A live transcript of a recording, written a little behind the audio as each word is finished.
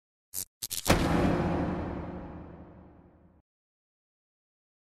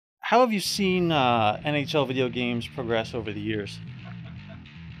How have you seen NHL video games progress over the years?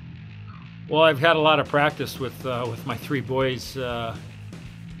 Well, I've had a lot of practice with my three boys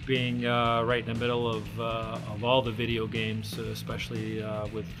being right in the middle of all the video games, especially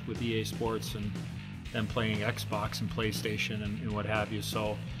with EA Sports and them playing Xbox and PlayStation and what have you.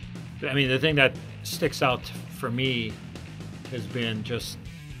 So, I mean, the thing that sticks out for me has been just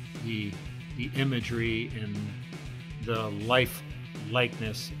the imagery and the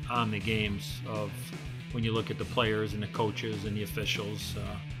likeness on the games of when you look at the players and the coaches and the officials.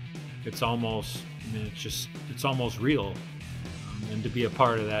 It's almost, I mean, it's almost real, and to be a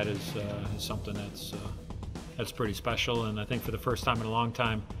part of that is something that's pretty special. And I think for the first time in a long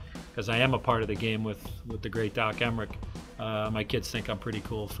time, because I am a part of the game with the great Doc Emmerich, my kids think I'm pretty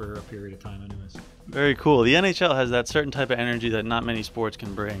cool for a period of time, anyways. Very cool. The NHL has that certain type of energy that not many sports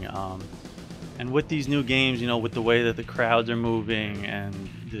can bring. And with these new games, you know, with the way that the crowds are moving and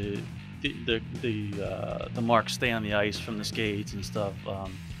the marks stay on the ice from the skates and stuff.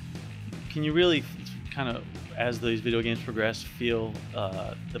 Can you really kind of, as these video games progress, feel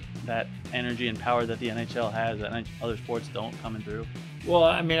that energy and power that the NHL has that other sports don't coming through? Well,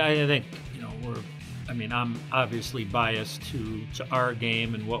 I mean, I think, you know, I'm obviously biased to our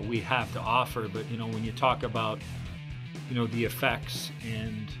game and what we have to offer, but, you know, when you talk about, you know, the effects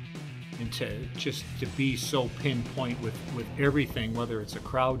and to be so pinpoint with everything, whether it's a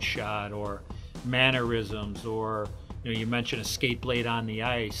crowd shot or mannerisms or, you know, you mentioned a skate blade on the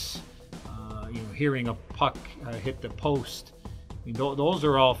ice, you know, hearing a puck hit the post. I mean, those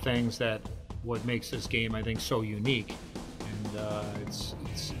are all things that what makes this game, I think, so unique. And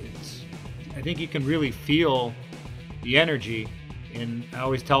I think you can really feel the energy. And I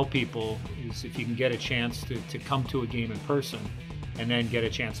always tell people is if you can get a chance to come to a game in person and then get a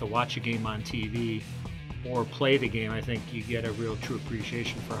chance to watch a game on TV or play the game, I think you get a real true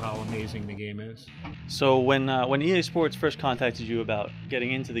appreciation for how amazing the game is. So when EA Sports first contacted you about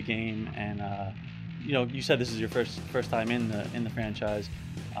getting into the game, and you know, you said this is your first time in the franchise,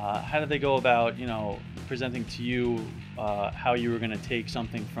 how did they go about, you know, presenting to you how you were going to take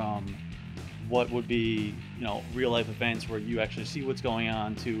something from what would be, you know, real life events where you actually see what's going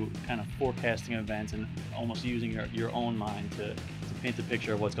on to kind of forecasting events and almost using your own mind to paint the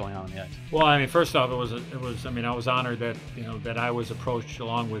picture of what's going on the ice? Well, I mean, first off, it was. I mean, I was honored that, you know, that I was approached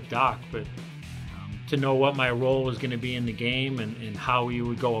along with Doc, but to know what my role was going to be in the game and how we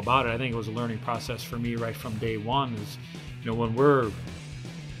would go about it, I think it was a learning process for me right from day one. Is, you know, when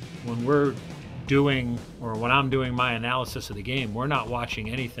we're doing, or when I'm doing my analysis of the game, we're not watching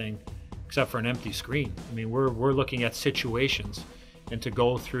anything except for an empty screen. I mean, we're looking at situations, and to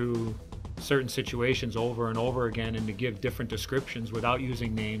go through certain situations over and over again and to give different descriptions without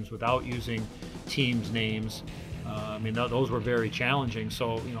using names, without using teams' names. I mean, those were very challenging.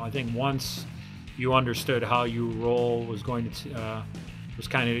 So, you know, I think once you understood how your role was going to was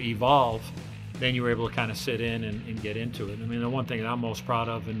kind of evolve, then you were able to kind of sit in and get into it. I mean, the one thing that I'm most proud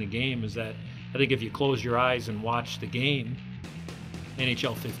of in the game is that I think if you close your eyes and watch the game,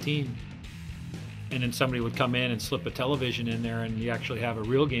 NHL 15, and then somebody would come in and slip a television in there and you actually have a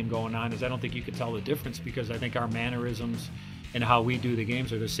real game going on, is I don't think you could tell the difference, because I think our mannerisms and how we do the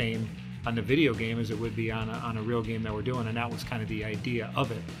games are the same on the video game as it would be on a real game that we're doing, and that was kind of the idea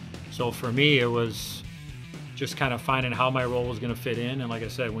of it. So for me, it was just kind of finding how my role was going to fit in, and like I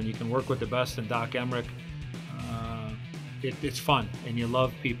said, when you can work with the best in Doc Emmerich, it's fun, and you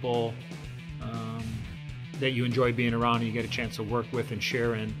love people that you enjoy being around and you get a chance to work with and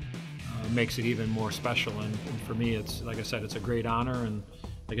share in. Makes it even more special, and for me, it's, like I said, it's a great honor. And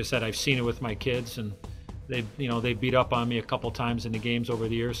like I said, I've seen it with my kids, and they beat up on me a couple times in the games over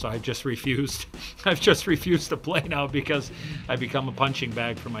the years, so I've just refused to play now because I become a punching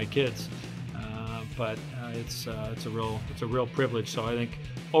bag for my kids. But it's a real privilege. So I think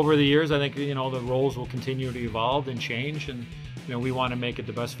over the years, I think, you know, the roles will continue to evolve and change, and, you know, we want to make it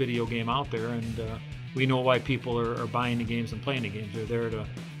the best video game out there, and we know why people are buying the games and playing the games. They're there to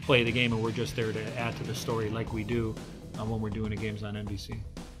play the game, and we're just there to add to the story like we do when we're doing the games on NBC.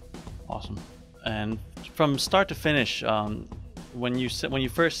 Awesome. And from start to finish, when you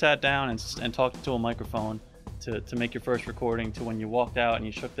first sat down and talked to a microphone to make your first recording, to when you walked out and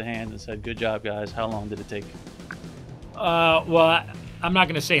you shook the hand and said, "Good job, guys," how long did it take? Well, I'm not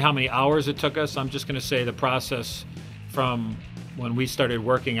going to say how many hours it took us. I'm just going to say the process from when we started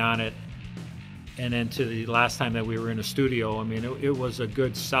working on it and then to the last time that we were in a studio. I mean, it was a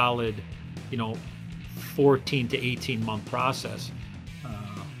good solid, you know, 14 to 18 month process.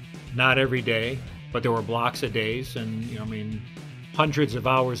 Not every day, but there were blocks of days, and, you know, I mean, hundreds of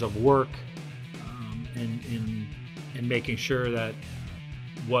hours of work in making sure that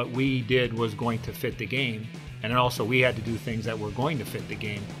what we did was going to fit the game, and then also we had to do things that were going to fit the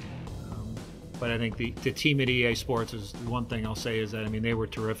game. But I think the team at EA Sports is the one thing I'll say is that, I mean, they were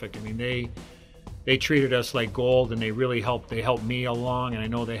terrific. I mean, they treated us like gold, and they really helped. They helped me along, and I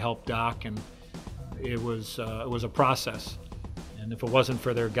know they helped Doc, and it was a process. And if it wasn't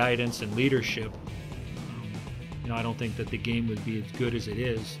for their guidance and leadership, I don't think that the game would be as good as it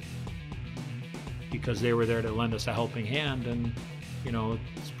is, because they were there to lend us a helping hand, and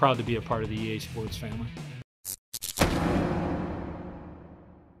it's proud to be a part of the EA Sports family.